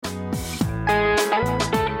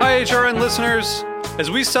HRN listeners.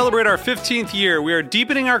 As we celebrate our 15th year, we are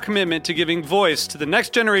deepening our commitment to giving voice to the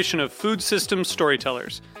next generation of food systems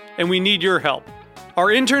storytellers, and we need your help. Our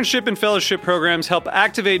internship and fellowship programs help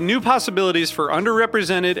activate new possibilities for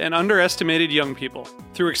underrepresented and underestimated young people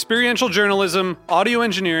through experiential journalism, audio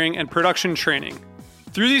engineering, and production training.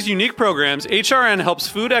 Through these unique programs, HRN helps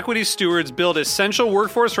food equity stewards build essential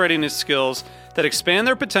workforce readiness skills that expand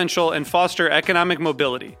their potential and foster economic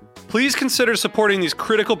mobility. Please consider supporting these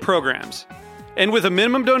critical programs. And with a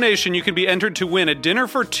minimum donation, you can be entered to win a dinner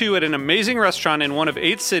for two at an amazing restaurant in one of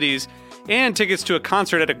 8 cities and tickets to a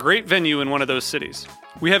concert at a great venue in one of those cities.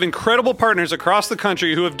 We have incredible partners across the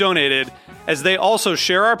country who have donated, as they also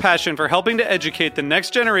share our passion for helping to educate the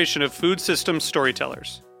next generation of food systems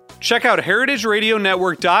storytellers. Check out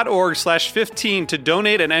heritageradionetwork.org/15 to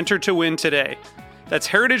donate and enter to win today. That's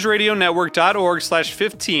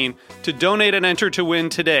heritageradionetwork.org/15 to donate and enter to win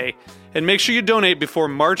today. And make sure you donate before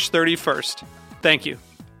March 31st. Thank you.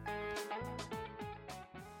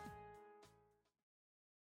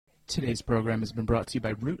 Today's program has been brought to you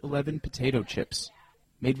by Route 11 Potato Chips.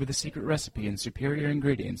 Made with a secret recipe and superior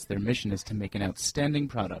ingredients, their mission is to make an outstanding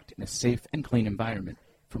product in a safe and clean environment.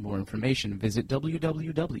 For more information, visit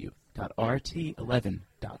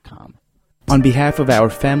www.rt11.com. On behalf of our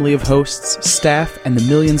family of hosts, staff, and the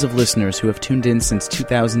millions of listeners who have tuned in since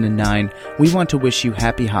 2009, we want to wish you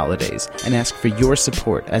happy holidays and ask for your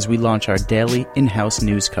support as we launch our daily in-house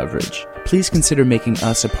news coverage. Please consider making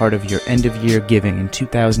us a part of your end-of-year giving in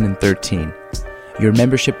 2013. Your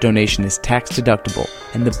membership donation is tax-deductible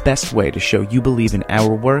and the best way to show you believe in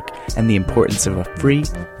our work and the importance of a free,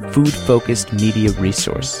 food-focused media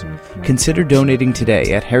resource. Consider donating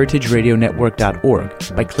today at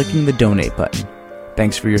heritageradionetwork.org by clicking the donate button.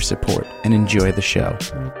 Thanks for your support and enjoy the show.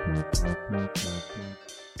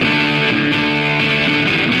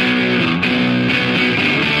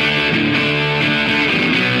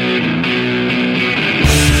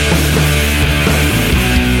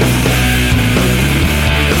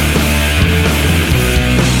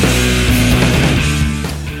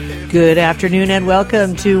 Good afternoon and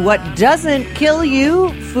welcome to What Doesn't Kill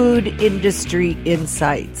You, Food Industry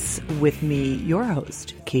Insights, with me, your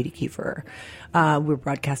host, Katie Kiefer. We're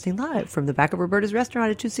broadcasting live from the back of Roberta's Restaurant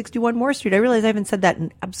at 261 Moore Street. I realize I haven't said that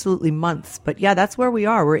in absolutely months, but yeah, that's where we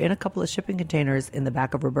are. We're in a couple of shipping containers in the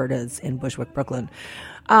back of Roberta's in Bushwick, Brooklyn.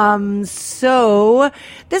 So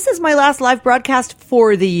this is my last live broadcast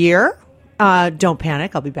for the year. Don't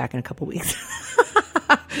panic. I'll be back in a couple weeks.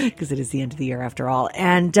 Because it is the end of the year after all.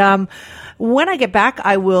 And when I get back,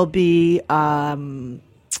 I will be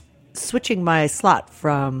switching my slot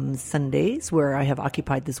from Sundays, where I have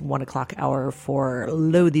occupied this 1 o'clock hour for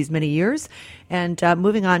these many years, and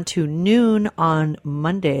moving on to noon on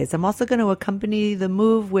Mondays. I'm also going to accompany the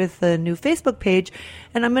move with a new Facebook page,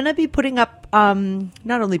 and I'm going to be putting up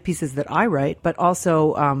not only pieces that I write, but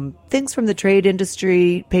also things from the trade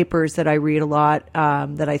industry, papers that I read a lot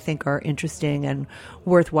that I think are interesting and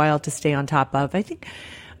worthwhile to stay on top of. I think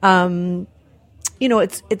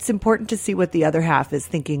it's important to see what the other half is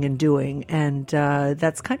thinking and doing. And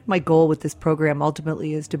that's kind of my goal with this program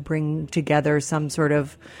ultimately, is to bring together some sort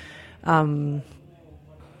of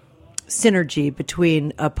synergy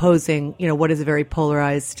between opposing, what is a very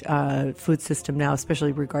polarized food system now,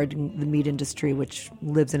 especially regarding the meat industry, which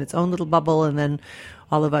lives in its own little bubble, and then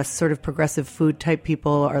all of us sort of progressive food type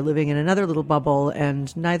people are living in another little bubble,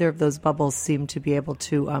 and neither of those bubbles seem to be able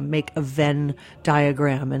to make a Venn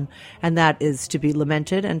diagram, and that is to be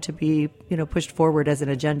lamented and to be pushed forward as an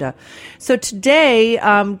agenda. So today,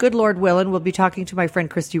 good Lord willing, we'll be talking to my friend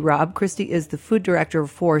Christy Robb. Christy is the food director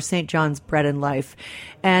for St. John's Bread and Life,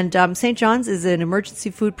 and St. John's is an emergency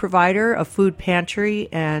food provider, a food pantry,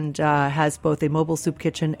 and has both a mobile soup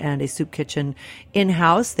kitchen and a soup kitchen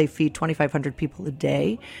in-house. They feed 2,500 people a day.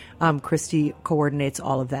 Christy coordinates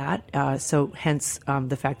all of that. So hence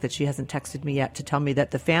the fact that she hasn't texted me yet to tell me that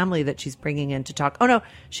the family that she's bringing in to talk, oh no,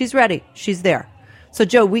 she's ready. She's there. So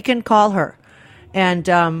Joe, we can call her and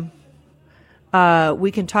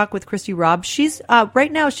we can talk with Christy Robb. She's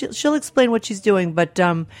right now, she'll explain what she's doing. But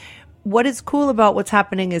what is cool about what's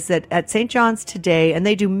happening is that at St. John's today, and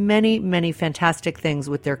they do many, many fantastic things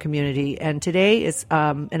with their community. And today is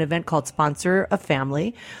an event called Sponsor a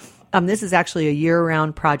Family. This is actually a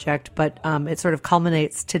year-round project, but it sort of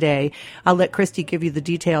culminates today. I'll let Christy give you the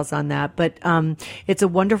details on that. But it's a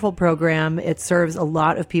wonderful program. It serves a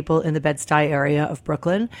lot of people in the Bed-Stuy area of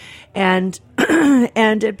Brooklyn, and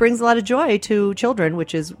and it brings a lot of joy to children,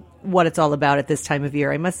 which is what it's all about at this time of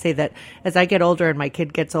year. I must say that as I get older and my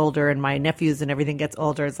kid gets older and my nephews and everything gets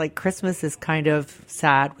older, it's like Christmas is kind of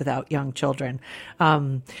sad without young children.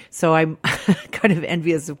 So I'm kind of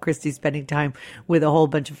envious of Christy spending time with a whole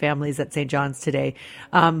bunch of families at St. John's today.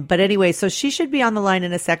 But anyway, so she should be on the line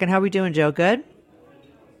in a second. How are we doing, Joe? Good?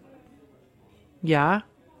 Yeah?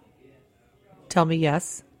 Tell me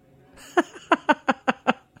yes.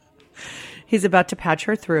 He's about to patch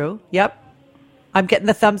her through. Yep. I'm getting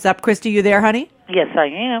the thumbs up. Christy, you there, honey? Yes, I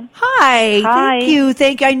am. Hi. Hi. Thank you.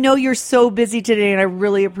 Thank you. I know you're so busy today, and I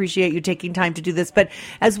really appreciate you taking time to do this. But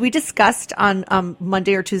as we discussed on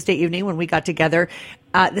Monday or Tuesday evening when we got together,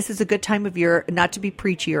 this is a good time of year, not to be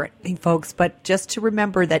preachy or anything, folks, but just to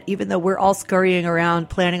remember that even though we're all scurrying around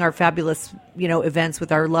planning our fabulous, events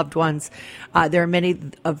with our loved ones, there are many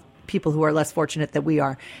of people who are less fortunate than we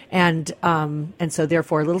are. And so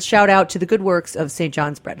therefore a little shout out to the good works of St.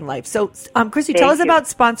 John's Bread and Life. So Christy, tell us about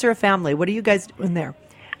Sponsor a Family. What are you guys doing there?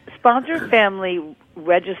 Sponsor a Family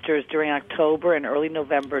registers during October and early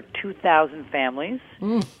November 2,000 families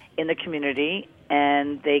in the community,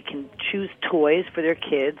 and they can choose toys for their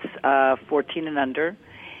kids, 14 and under,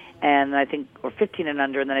 and I think, or 15 and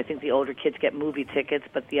under, and then I think the older kids get movie tickets,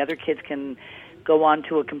 but the other kids can go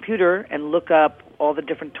onto a computer and look up all the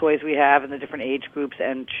different toys we have in the different age groups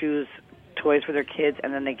and choose toys for their kids,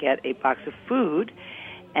 and then they get a box of food.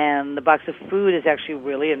 And the box of food is actually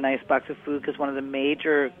really a nice box of food because one of the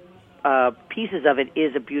major pieces of it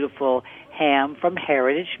is a beautiful ham from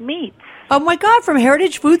Heritage Meats. Oh, my God, from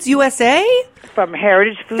Heritage Foods USA? From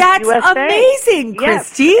Heritage Foods That's USA. That's amazing,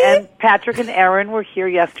 Christy. Yes. And Patrick and Erin were here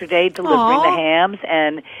yesterday delivering the hams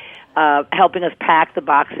and helping us pack the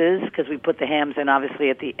boxes because we put the hams in obviously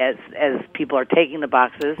as people are taking the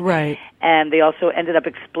boxes. Right. And they also ended up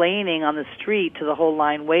explaining on the street to the whole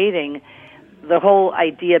line waiting the whole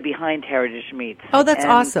idea behind Heritage Meats. Oh, that's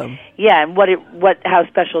awesome. Yeah, and how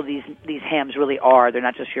special these hams really are. They're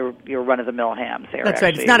not just your run of the mill hams. That's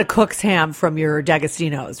right. It's not a cook's ham from your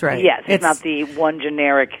D'Agostino's, right? Yes, it's not the one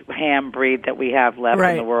generic ham breed that we have left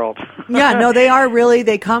in the world. Yeah, no, they are really.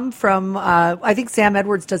 They come from. I think Sam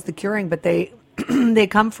Edwards does the curing, but they they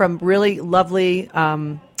come from really lovely.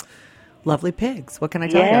 Lovely pigs. What can I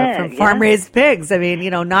tell you? From farm-raised pigs. I mean,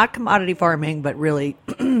 not commodity farming, but really,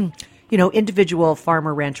 individual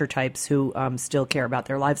farmer rancher types who still care about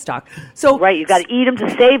their livestock. So right, you got to eat them to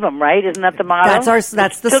save them, right? Isn't that the motto?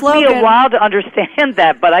 That's the slogan. It took me a while to understand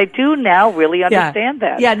that, but I do now really understand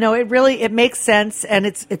that. Yeah, no, it makes sense, and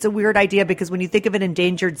it's a weird idea because when you think of an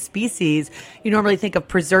endangered species, you normally think of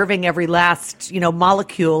preserving every last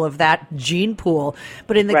molecule of that gene pool.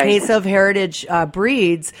 But in the case of heritage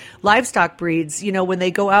breeds, livestock breeds, when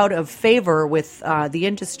they go out of favor with the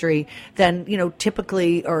industry, then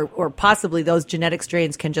typically or possibly those genetic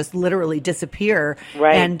strains can just literally disappear.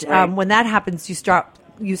 Right. And when that happens, you stop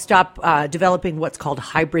developing what's called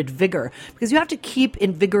hybrid vigor because you have to keep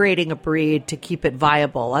invigorating a breed to keep it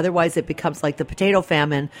viable. Otherwise, it becomes like the potato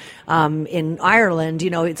famine in Ireland.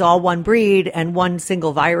 It's all one breed, and one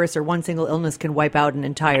single virus or one single illness can wipe out an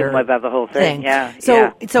entire wipe out the whole thing. Yeah.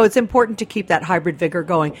 So it's important to keep that hybrid vigor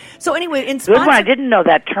going. So anyway, in good one. I didn't know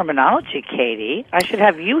that terminology, Katie. I should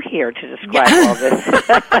have you here to describe all this.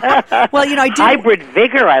 Well, I did hybrid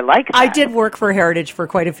vigor. I like that. I did work for Heritage for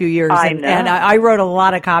quite a few years, and I wrote a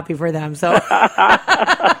lot of copy for them. So,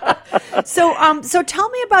 so tell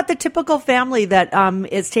me about the typical family that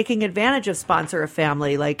is taking advantage of Sponsor a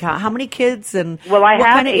Family. Like how many kids and what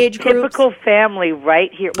kind of age groups? Typical family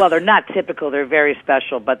right here. Well, they're not typical; they're very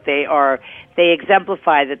special, but they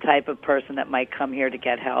exemplify the type of person that might come here to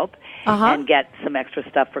get help and get some extra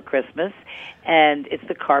stuff for Christmas. And it's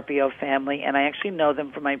the Carpio family, and I actually know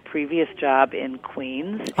them from my previous job in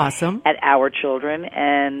Queens. Awesome. At Our Children,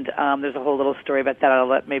 and there's a whole little story about that. I'll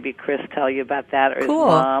let maybe Chris tell you about that, or his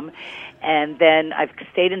mom. And then I've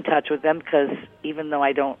stayed in touch with them because even though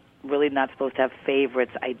I don't really not supposed to have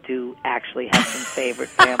favorites, I do actually have some favorite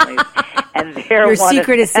families. And your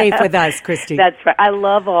secret is safe with us, Christy. That's right. I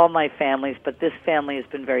love all my families, but this family has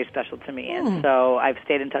been very special to me. And so I've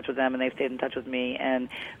stayed in touch with them, and they've stayed in touch with me. And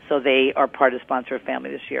so they are part of Sponsor a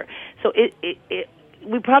Family this year. So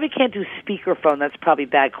we probably can't do speakerphone. That's probably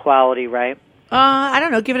bad quality, right? I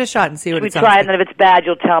don't know. Give it a shot and see what it sounds like. We try, and then if it's bad,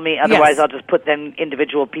 you'll tell me. Otherwise, I'll just put then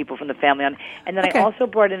individual people from the family on. And then I also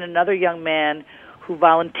brought in another young man who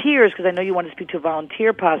volunteers, because I know you want to speak to a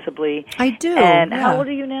volunteer possibly. I do. And how old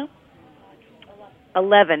are you now?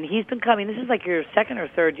 11. He's been coming. This is like your second or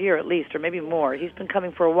third year at least, or maybe more. He's been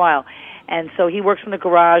coming for a while. And so he works from the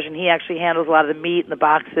garage, and he actually handles a lot of the meat and the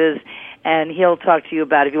boxes. and he'll talk to you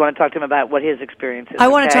about, if you want to talk to him about what his experience is. I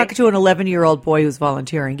want to okay? talk to an 11-year-old boy who's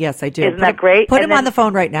volunteering. Yes, I do. Isn't that great? Put And him then- on the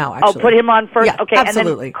phone right now, actually. Oh, put him on first? Yeah, okay,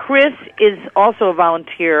 absolutely. And then Chris is also a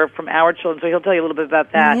volunteer from Our Children, so he'll tell you a little bit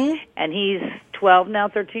about that. And he's 12 now,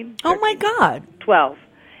 13? Oh, my God. 12.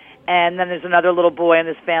 And then there's another little boy in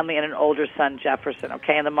this family and an older son, Jefferson,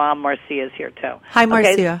 okay? And the mom, Marcia, is here, too. Hi,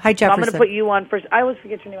 Marcia. Okay? Hi, So I'm going Jefferson. to put you on first. I always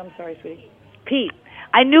forget your name. I'm sorry, sweetie. Pete.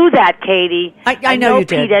 I knew that, Katie. I know you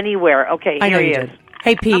did. Pete anywhere. Okay, I know here he you is. did.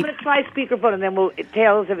 Hey, I'm Pete. going to try speakerphone, and then we'll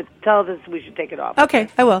tell us we should take it off. Okay,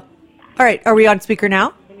 I will. All right, are we on speaker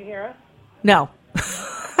now? Can you hear us? No.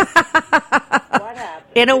 What happened?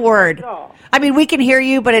 In a word. At all. I mean, we can hear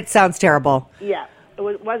you, but it sounds terrible. Yeah.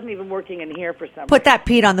 It wasn't even working in here for some reason. Put that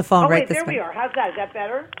Pete on the phone Oh, right wait, this there way. we are. How's that? Is that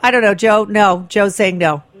better? I don't know, Joe. No, Joe's saying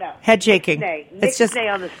no. No. Head shaking. Nay. It's just Nay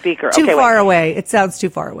on the speaker. too Okay, far wait. away. It sounds too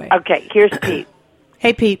far away. Okay, here's Pete.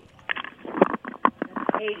 Hey, Pete.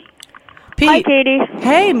 Katie. Pete. Hi, Katie.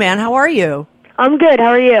 Hey, man. How are you? I'm good. How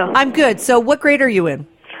are you? I'm good. So, what grade are you in?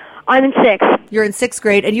 I'm in 6th. You're in 6th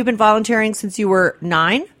grade, and you've been volunteering since you were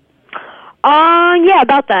 9. Yeah,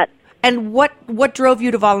 about that. And what drove you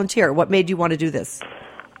to volunteer? What made you want to do this?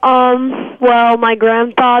 Well, my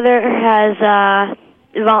grandfather has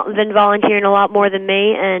been volunteering a lot more than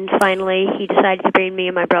me, and finally he decided to bring me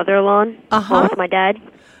and my brother along along with my dad.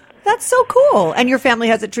 That's so cool. And your family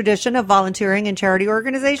has a tradition of volunteering in charity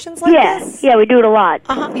organizations like this? Yeah, we do it a lot.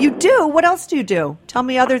 You do? What else do you do? Tell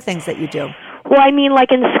me other things that you do. Well, I mean,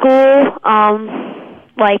 like in school,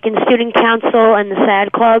 like in student council and the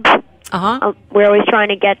SAD club. We're always trying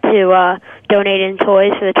to get to donate in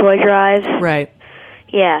toys for the toy drive. Right.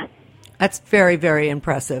 Yeah. That's very, very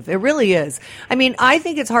impressive. It really is. I mean, I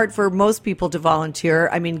think it's hard for most people to volunteer.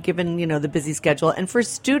 I mean, given, the busy schedule. And for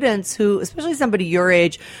students who, especially somebody your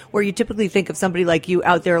age, where you typically think of somebody like you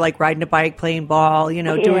out there, like riding a bike, playing ball,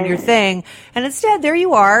 doing your thing. And instead, there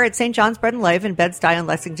you are at St. John's Bread and Life in Bed-Stuy on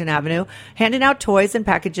Lexington Avenue, handing out toys and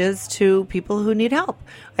packages to people who need help.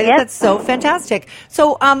 I think that's so fantastic.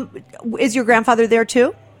 So, is your grandfather there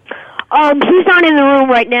too? He's not in the room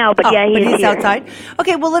right now, but yeah, he's here. outside.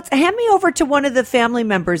 Okay, well, let's hand me over to one of the family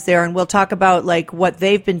members there, and we'll talk about like what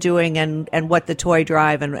they've been doing and what the toy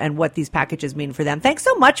drive and what these packages mean for them. Thanks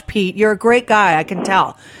so much, Pete. You're a great guy. I can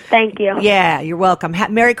tell. Thank you. Yeah, you're welcome.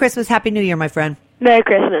 Merry Christmas, Happy New Year, my friend. Merry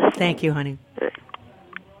Christmas. Thank you, honey.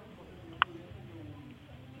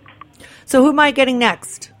 So, who am I getting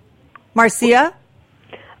next? Marcia?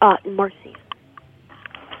 Marcia.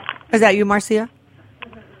 Is that you, Marcia?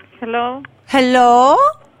 Hello, Hello.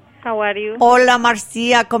 how are you? Hola,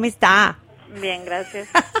 Marcia. ¿Cómo está? Bien, gracias.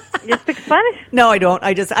 You speak Spanish? No, I don't.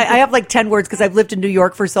 I have like 10 words because I've lived in New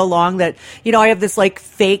York for so long that, I have this like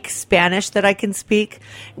fake Spanish that I can speak,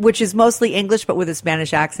 which is mostly English, but with a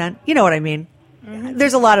Spanish accent. You know what I mean? Mm-hmm.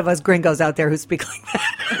 There's a lot of us gringos out there who speak like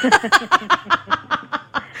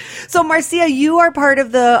that. So, Marcia, you are part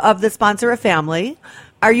of the Sponsor a Family.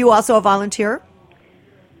 Are you also a volunteer?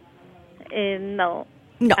 No.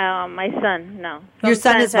 No. My son, no. Your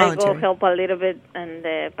son is Sometimes volunteering. I go help a little bit in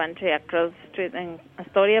the pantry across the street in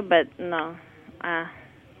Astoria, but no.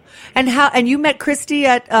 And you met Christy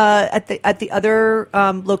at the other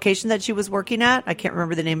location that she was working at? I can't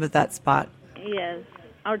remember the name of that spot. Yes,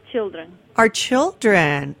 our children. Our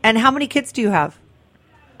children. And how many kids do you have?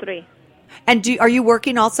 3. And are you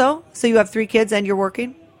working also? So you have 3 kids and you're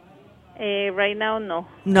working? Right now, no.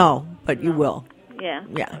 No, but you will. Yeah.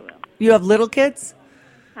 Yeah. I will. You have little kids?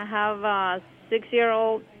 I have a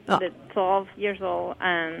 6-year-old, that's 12 years old,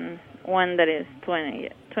 and one that is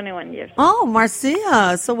 21 years old. Oh,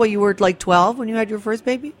 Marcia. So what, you were like 12 when you had your first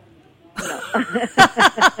baby? No.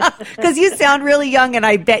 Because you sound really young, and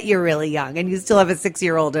I bet you're really young, and you still have a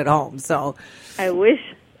 6-year-old at home. So, I wish.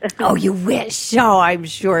 oh, you wish? Oh, I'm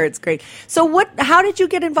sure it's great. So, how did you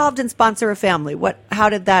get involved in Sponsor a Family? How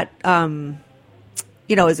did that?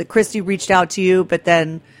 Is it Christy reached out to you, but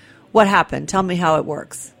then what happened? Tell me how it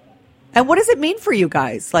works, and what does it mean for you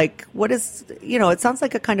guys? Like, what is? It sounds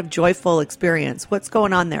like a kind of joyful experience. What's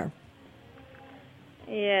going on there?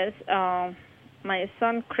 Yes, my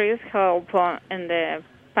son Chris helped in the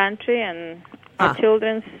pantry and our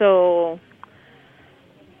children, so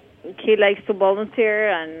he likes to volunteer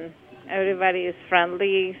and everybody is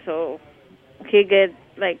friendly, so he get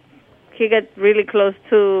really close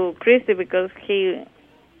to Christy because he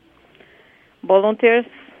volunteers.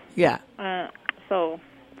 Yeah. So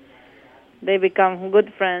they become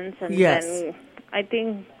good friends, and Yes. then I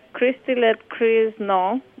think Christy let Chris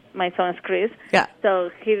know. My son is Chris. Yeah.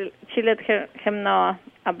 So she let him know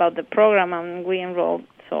about the program, and we enrolled.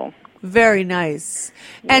 So Very nice.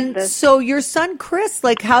 And so your son, Chris,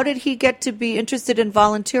 like, how did he get to be interested in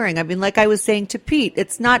volunteering? I mean, like I was saying to Pete,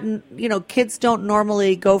 it's not, kids don't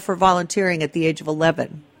normally go for volunteering at the age of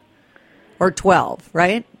 11 or 12,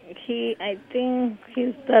 right? I think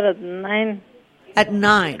he started at 9. At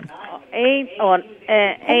 9. 8 or 8. Oh,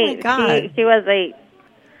 my God. He was 8.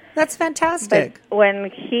 That's fantastic. But when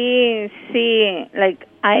he see, like,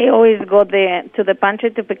 I always go there to the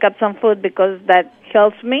pantry to pick up some food because that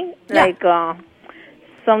helps me. Yeah. Like,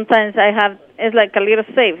 sometimes it's like a little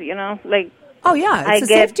safe, like. Oh, yeah, I it's a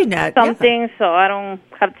get safety net. something, so I don't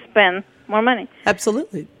have to spend more money.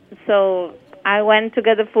 Absolutely. So I went to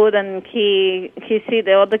get the food, and he see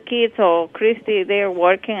the other kids or Christy, they're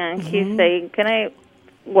working, and he say, "Can I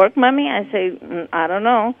work, Mommy?" I say, "I don't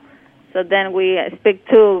know." So then we speak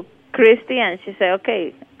to Christy, and she say,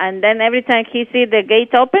 "Okay." And then every time he see the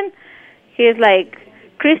gate open, he's like,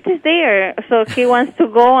 "Christy's there," so he wants to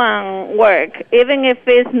go and work, even if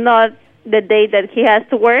it's not the day that he has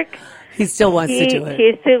to work. He still wants to do it.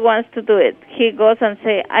 He still wants to do it. He goes and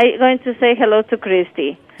say, "I'm going to say hello to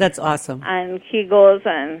Christy." That's awesome. And he goes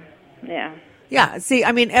and, yeah. Yeah, see,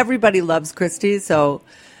 I mean, everybody loves Christy, so,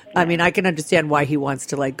 I mean, I can understand why he wants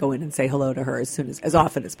to, like, go in and say hello to her as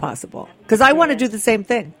often as possible. Because I want to do the same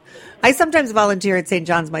thing. I sometimes volunteer at St.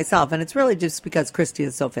 John's myself, and it's really just because Christy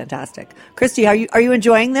is so fantastic. Christy, are you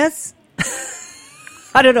enjoying this?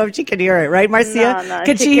 I don't know if she can hear it, right, Marcia? No,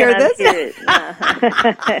 can she hear this? Hear it. No.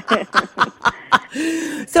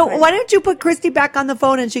 So why don't you put Christy back on the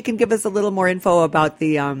phone, and she can give us a little more info about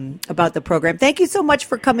the program. Thank you so much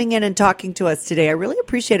for coming in and talking to us today. I really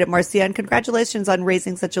appreciate it, Marcia, and congratulations on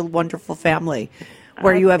raising such a wonderful family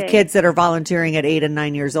where you have kids that are volunteering at 8 and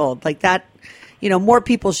 9 years old. Like that, more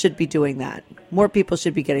people should be doing that. More people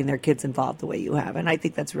should be getting their kids involved the way you have, and I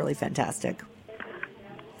think that's really fantastic.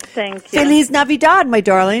 Thank you. Feliz Navidad, my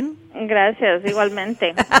darling. Gracias,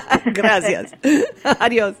 igualmente. Gracias.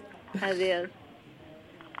 Adios. Adios.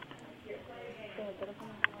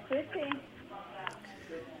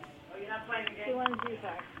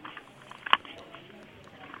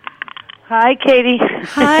 Hi, Katie.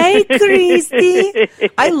 Hi, Christy.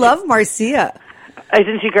 I love Marcia.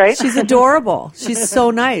 Isn't she great? She's adorable. She's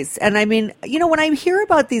so nice. And I mean, when I hear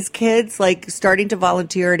about these kids like starting to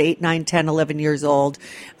volunteer at 8, 9, 10, 11 years old,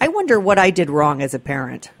 I wonder what I did wrong as a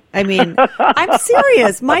parent. I mean, I'm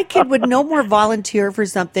serious. My kid would no more volunteer for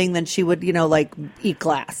something than she would, like eat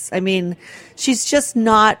glass. I mean, she's just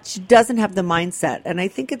not, she doesn't have the mindset. And I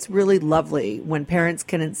think it's really lovely when parents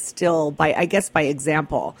can instill by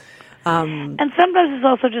example. And sometimes it's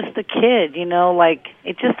also just the kid, like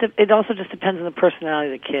it also just depends on the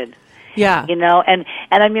personality of the kid. Yeah. And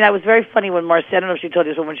I mean, I was very funny when Marcia, I don't know if she told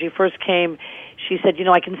you, so when she first came, she said,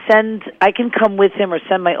 I can come with him or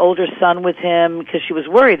send my older son with him, because she was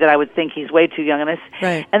worried that I would think he's way too young.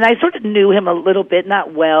 And I sort of knew him a little bit,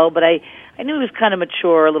 not well, but I knew he was kind of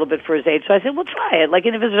mature a little bit for his age. So I said, well, try it. Like,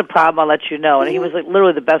 and if there's a problem, I'll let you know. And he was like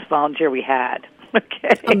literally the best volunteer we had.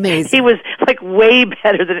 Okay. Amazing. He was like way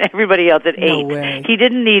better than everybody else at 8. No way. He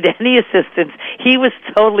didn't need any assistance. He was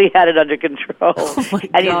totally had it under control. Oh my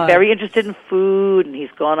and God. He's very interested in food, and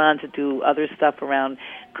he's gone on to do other stuff around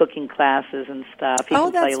cooking classes and stuff. He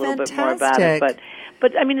can tell you a little bit more about it. But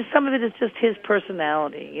I mean, some of it is just his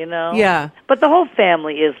personality, Yeah. But the whole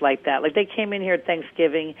family is like that. Like, they came in here at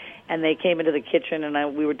Thanksgiving, and they came into the kitchen,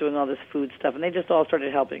 and we were doing all this food stuff, and they just all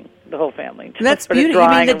started helping, the whole family. That's beautiful. You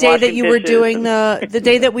mean the day that you were doing the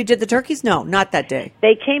day that we did the turkeys? No, not that day.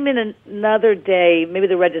 They came in another day, maybe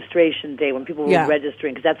the registration day, when people were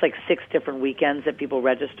registering, because that's like 6 different weekends that people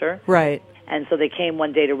register. Right. And so they came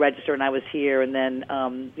one day to register, and I was here, and then,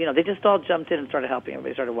 they just all jumped in and started helping.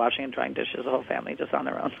 Everybody started washing and drying dishes, the whole family, just on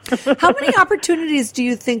their own. How many opportunities do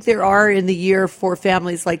you think there are in the year for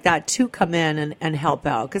families like that to come in and help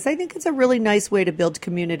out? Because I think it's a really nice way to build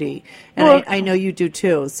community, and I know you do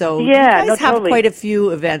too. So you guys have quite a few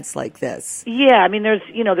events like this. Yeah, I mean, there's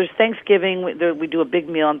Thanksgiving. We do a big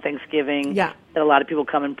meal on Thanksgiving that a lot of people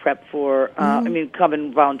come and prep for. Come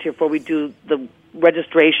and volunteer for. We do the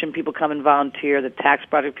registration, people come and volunteer. The tax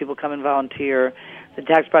project, people come and volunteer. The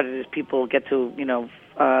tax project is people get to,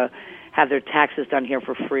 have their taxes done here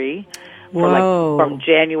for free. Whoa. From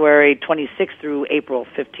January 26th through April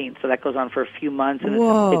 15th. So that goes on for a few months, and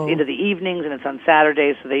it's into the evenings, and it's on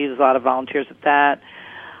Saturdays, so they use a lot of volunteers at that.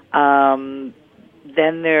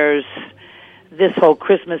 Then there's this whole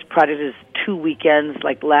Christmas project is 2 weekends.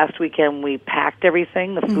 Like last weekend, we packed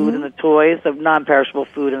everything, the food and the toys, the non-perishable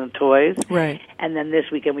food and the toys. Right. And then this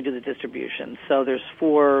weekend, we do the distribution. So there's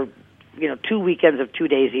 4 2 weekends of 2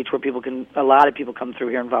 days each where a lot of people come through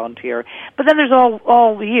here and volunteer. But then there's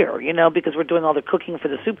all year, because we're doing all the cooking for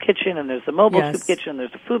the soup kitchen, and there's the mobile soup kitchen,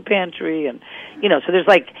 there's the food pantry, and, so there's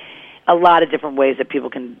like a lot of different ways that people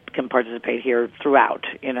can participate here throughout,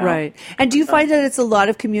 Right. And do you find that it's a lot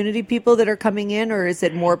of community people that are coming in, or is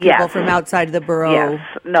it more people from outside of the borough? Yes.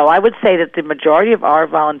 No, I would say that the majority of our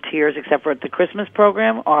volunteers, except for at the Christmas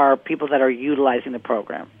program, are people that are utilizing the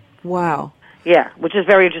program. Wow. Yeah, which is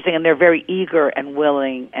very interesting, and they're very eager and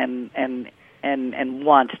willing and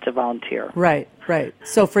want to volunteer. Right.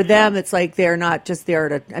 So for them, it's like they're not just there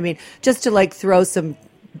to, just to like throw some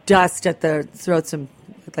dust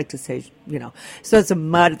I'd like to say, throw some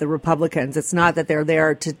mud at the Republicans. It's not that they're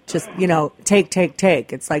there to just,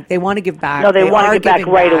 take. It's like they want to give back. No, they want to give back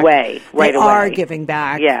right away. They are giving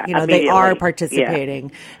back. Yeah, they are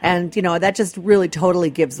participating. Yeah. And, that just really totally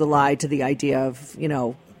gives the lie to the idea of,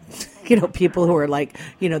 people who are like,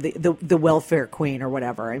 the welfare queen or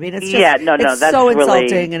whatever. It's just, it's that's so really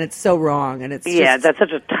insulting and it's so wrong. And it's that's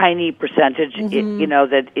such a tiny percentage,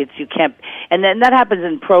 that you can't, and then that happens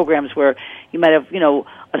in programs where you might have,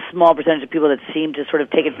 a small percentage of people that seem to sort of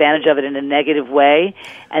take advantage of it in a negative way,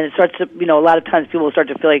 and it starts to, a lot of times people start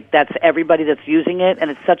to feel like that's everybody that's using it, and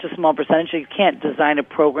it's such a small percentage, so you can't design a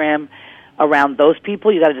program around those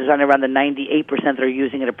people. You got to design around the 98% that are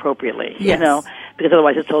using it appropriately, because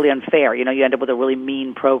otherwise it's totally unfair. You end up with a really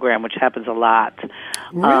mean program, which happens a lot.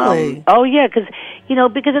 Really? Oh yeah, because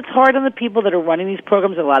it's hard on the people that are running these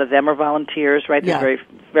programs. A lot of them are volunteers, right? There's very,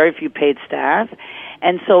 very few paid staff.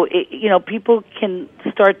 And so, people can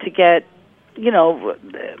start to get,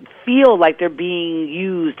 feel like they're being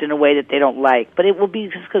used in a way that they don't like. But it will be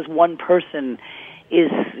just because one person is,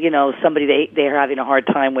 somebody they're having a hard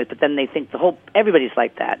time with, but then they think everybody's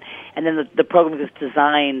like that. And then the program is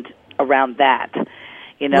designed around that. Right,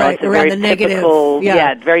 it's a around very the negative, typical,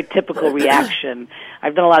 very typical reaction.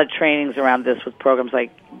 I've done a lot of trainings around this with programs like,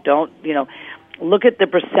 look at the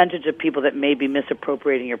percentage of people that may be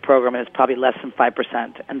misappropriating your program, and it's probably less than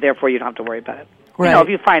 5%, and therefore you don't have to worry about it. Right. If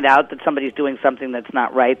you find out that somebody's doing something that's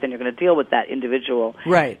not right, then you're going to deal with that individual.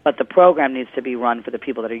 Right. But the program needs to be run for the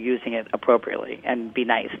people that are using it appropriately, and be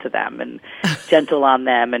nice to them and gentle on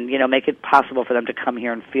them, and make it possible for them to come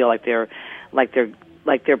here and feel like they're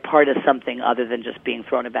part of something other than just being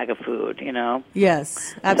thrown a bag of food.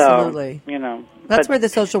 Yes, absolutely. So, that's where the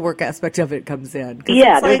social work aspect of it comes in.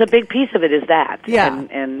 Yeah, there's a big piece of it is that. Yeah.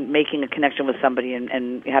 And making a connection with somebody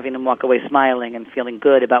and having them walk away smiling and feeling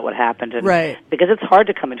good about what happened. And, right. Because it's hard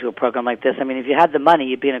to come into a program like this. If you had the money,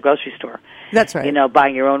 you'd be in a grocery store. That's right.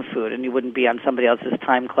 Buying your own food, and you wouldn't be on somebody else's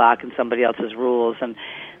time clock and somebody else's rules. And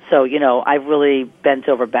so, I've really bent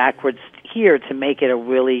over backwards here to make it a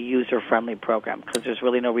really user-friendly program, because there's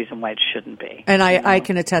really no reason why it shouldn't be. And I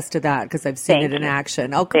can attest to that, because I've seen it in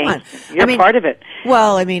action. Oh, come on. You're part of it.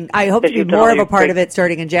 Well, I hope to be more of a part of it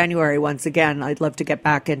starting in January once again. I'd love to get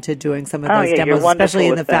back into doing some of those demos, especially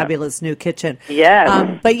in the fabulous new kitchen.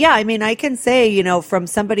 Yes. But yeah, I can say, from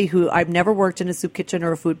somebody who I've never worked in a soup kitchen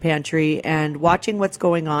or a food pantry, and watching what's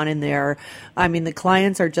going on in there, the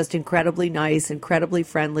clients are just incredibly nice, incredibly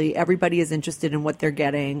friendly. Everybody is interested in what they're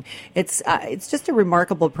getting. It's just a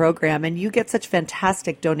remarkable program, and you get such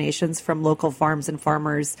fantastic donations from local farms and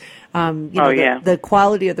farmers. The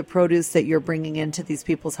quality of the produce that you're bringing into these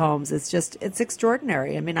people's homes is it's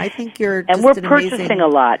extraordinary. I think you're just we're purchasing a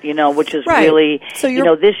lot, which is really, so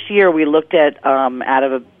this year we looked at out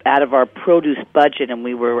of our produce budget, and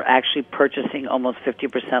we were actually purchasing almost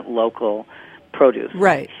 50% local produce,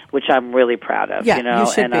 right? Which I'm really proud of, you should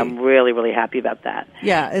and be. I'm really, really happy about that.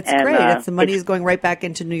 Yeah, it's great. It's the money is going right back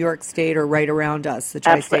into New York State or right around us, the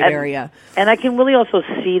tri-state area. And I can really also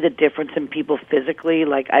see the difference in people physically.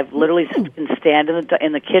 Like, I've literally stand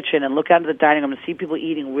in the kitchen and look out into the dining room and see people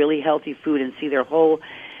eating really healthy food and see their whole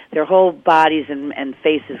bodies and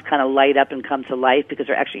faces kind of light up and come to life because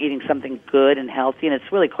they're actually eating something good and healthy, and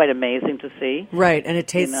it's really quite amazing to see. Right, and it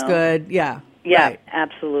tastes good. Yeah. Yeah, right.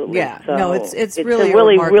 Absolutely. Yeah, so no, it's really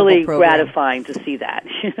really program. gratifying to see that.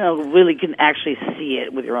 Really can actually see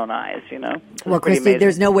it with your own eyes. Well, Christy,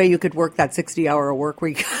 there's no way you could work that 60-hour work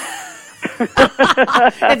week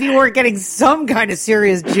if you weren't getting some kind of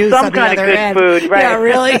serious juice on the other end. Some kind of good food, right? Yeah,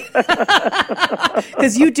 really.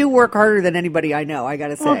 Because you do work harder than anybody I know, I got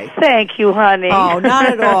to say. Well, thank you, honey. Oh, not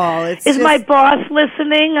at all. Is just... my boss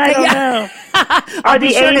listening? I don't know. I'll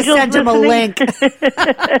be sure to send him a link.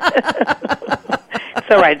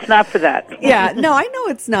 all right. It's not for that. Yeah, no, I know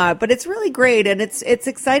it's not, but it's really great, and it's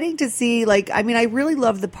exciting to see. Like, I mean, I really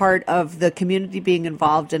love the part of the community being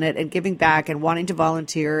involved in it and giving back and wanting to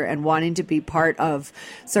volunteer and wanting to be part of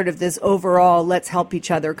sort of this overall let's help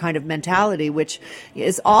each other kind of mentality, which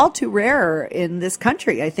is all too rare in this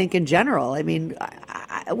country, I think, in general. I mean,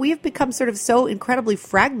 we have become sort of so incredibly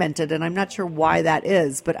fragmented, and I'm not sure why that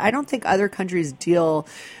is, but I don't think other countries deal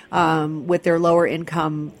with their lower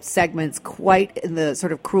income segments quite in the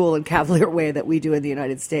sort of cruel and cavalier way that we do in the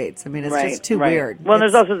United States. I mean, it's just too weird. Well,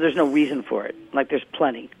 there's no reason for it. Like, there's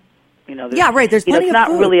plenty. There's plenty it's of not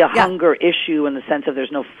food. really a hunger issue in the sense of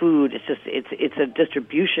there's no food. It's just it's a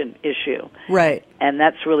distribution issue. Right. And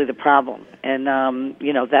that's really the problem. And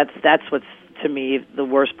that's what's, to me, the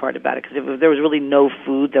worst part about it, because if there was really no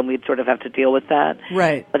food, then we'd sort of have to deal with that.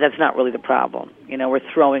 Right. But that's not really the problem. We're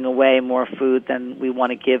throwing away more food than we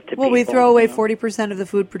want to give to people. Well, we throw away 40% of the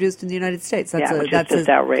food produced in the United States. That's just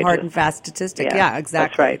outrageous. Hard and fast statistic. Yeah, exactly.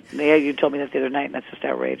 That's right. Yeah, you told me that the other night, and that's just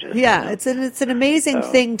outrageous. Yeah, it's an amazing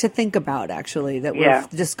thing to think about, actually, that we're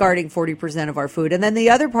discarding 40% of our food. And then the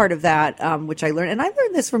other part of that, which I learned, and I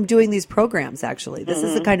learned this from doing these programs, actually. This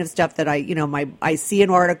is the kind of stuff that I see an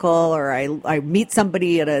article or I meet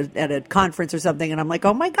somebody at a conference or something, and I'm like,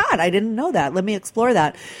 oh my God, I didn't know that. Let me explore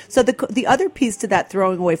that. So the other piece to that,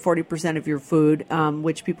 throwing away 40% of your food,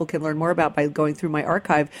 which people can learn more about by going through my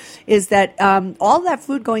archive, is that all that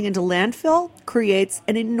food going into landfill creates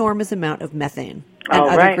an enormous amount of methane and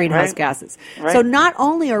other greenhouse gases. Right. So not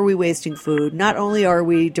only are we wasting food, not only are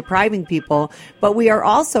we depriving people, but we are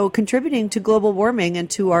also contributing to global warming and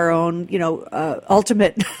to our own,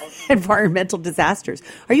 ultimate environmental disasters.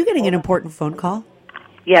 Are you getting an important phone call?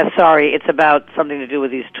 Yeah, sorry. It's about something to do with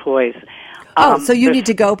these toys. So you need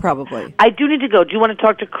to go, probably. I do need to go. Do you want to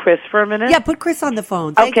talk to Chris for a minute? Yeah, put Chris on the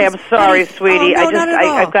phone. Okay, I'm sorry, sweetie. Oh, no,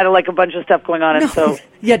 I've got a bunch of stuff going on, and so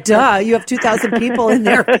yeah, duh. You have 2,000 people in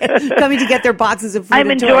there coming to get their boxes of food.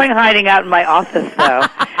 I'm enjoying hiding out in my office,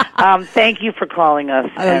 though. Thank you for calling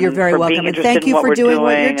us. Oh, you're very welcome, and thank you for doing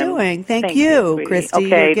what you're doing. Thank you, Christy.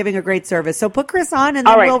 Okay. You're giving a great service. So put Chris on, and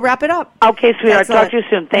then we'll wrap it up. Okay, sweetheart. Talk to you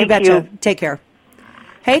soon. Thank you. Take care.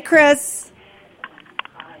 Hey, Chris.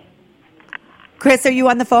 Chris, are you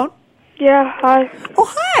on the phone? Yeah, hi.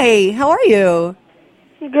 Oh, hi. How are you?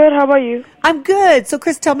 Good, how about you? I'm good. So,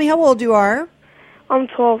 Chris, tell me how old you are. I'm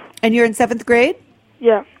 12. And you're in 7th grade?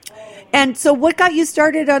 Yeah. And so what got you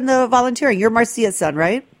started on the volunteering? You're Marcia's son,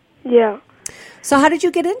 right? Yeah. So how did you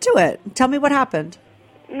get into it? Tell me what happened.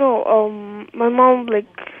 No, my mom,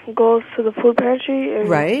 goes to the food pantry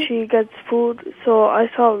and she gets food. So I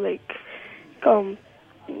saw,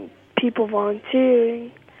 people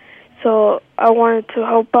volunteering. So I wanted to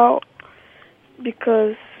help out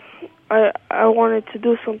because I wanted to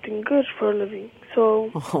do something good for a living. So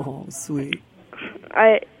oh, sweet.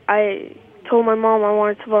 I told my mom I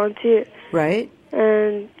wanted to volunteer. Right.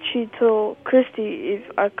 And she told Christy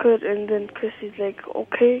if I could, and then Christy's like,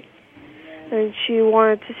 okay. And she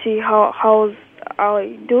wanted to see how was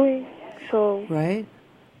I doing. So right.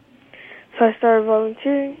 So I started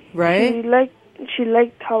volunteering. Right. She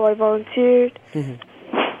liked how I volunteered. Mm-hmm.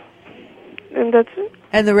 And that's it.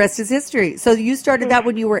 And the rest is history. So you started that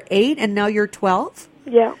when you were 8, and now you're 12?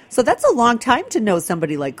 Yeah. So that's a long time to know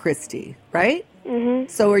somebody like Christy, right? Mm-hmm.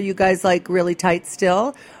 So are you guys really tight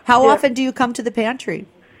still? How often do you come to the pantry?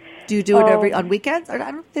 Do you do it on weekends? I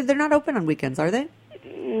don't think they're not open on weekends, are they?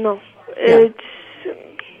 No. Yeah.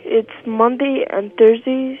 It's Monday and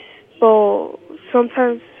Thursdays. But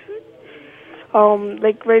sometimes,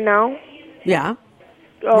 right now. Yeah.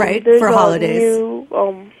 Right, for holidays. There's a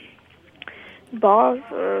new boss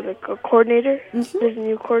or a coordinator. Mm-hmm. There's a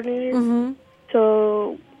new coordinator. Mm-hmm.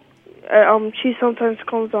 So she sometimes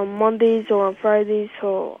comes on Mondays or on Fridays,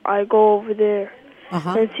 so I go over there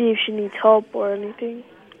and see if she needs help or anything.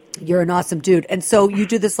 You're an awesome dude. And so you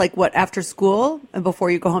do this after school and before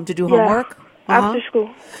you go home to do homework? After school.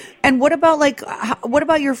 And what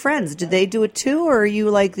about your friends? Do they do it too, or are you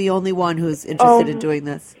the only one who's interested in doing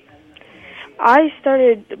this? I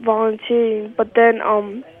started volunteering, but then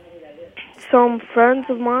some friends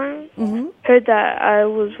of mine heard that I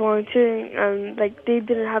was volunteering, and they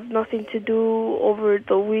didn't have nothing to do over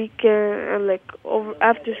the weekend and over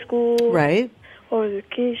after school, right, or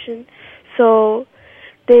vacation. So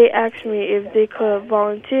they asked me if they could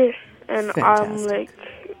volunteer, and fantastic.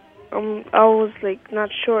 I was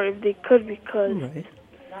not sure if they could because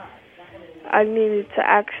I needed to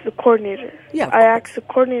ask the coordinator. Yeah, I asked the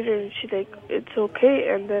coordinator, and she it's okay,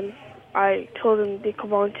 and then I told them they could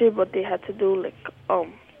volunteer, but they had to do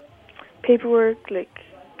paperwork,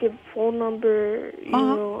 give phone number,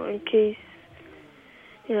 in case.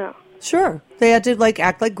 Yeah. Sure. They had to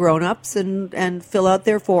act like grown-ups and fill out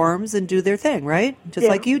their forms and do their thing, right? Just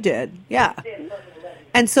like you did. Yeah.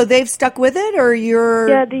 And so they've stuck with it, or you're...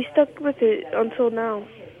 Yeah, they stuck with it until now.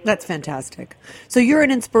 That's fantastic. So you're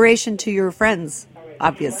an inspiration to your friends,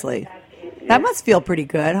 obviously. That must feel pretty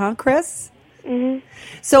good, huh, Chris? Mm-hmm.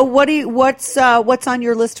 So what's on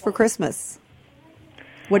your list for Christmas?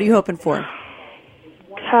 What are you hoping for?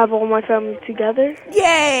 Have all my family together.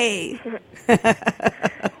 Yay!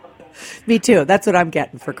 Me too. That's what I'm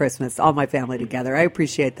getting for Christmas, all my family together. I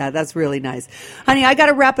appreciate that. That's really nice. Honey, I got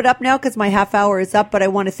to wrap it up now because my half hour is up, but I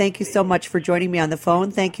want to thank you so much for joining me on the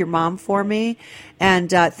phone. Thank your mom for me, and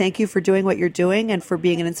thank you for doing what you're doing and for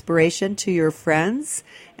being an inspiration to your friends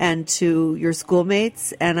and to your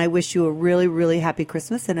schoolmates. And I wish you a really, really happy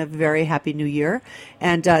Christmas and a very happy New Year.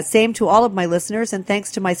 And same to all of my listeners. And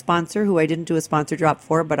thanks to my sponsor, who I didn't do a sponsor drop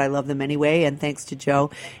for, but I love them anyway. And thanks to Joe.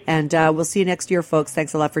 And we'll see you next year, folks.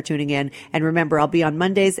 Thanks a lot for tuning in. And remember, I'll be on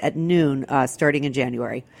Mondays at noon starting in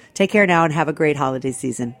January. Take care now and have a great holiday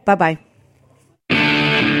season. Bye-bye.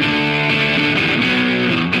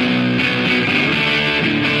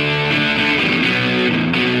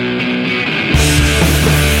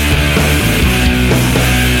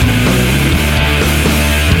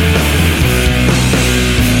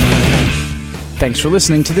 Thanks for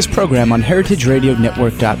listening to this program on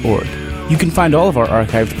heritageradionetwork.org. You can find all of our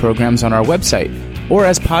archived programs on our website or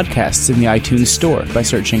as podcasts in the iTunes Store by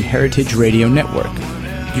searching Heritage Radio Network.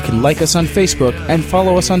 You can like us on Facebook and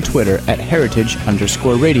follow us on Twitter at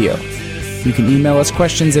 @heritage_radio. You can email us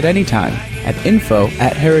questions at any time at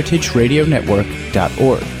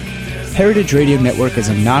info@heritageradionetwork.org. Heritage Radio Network is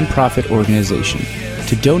a non-profit organization.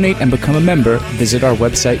 To donate and become a member, visit our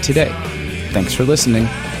website today. Thanks for listening.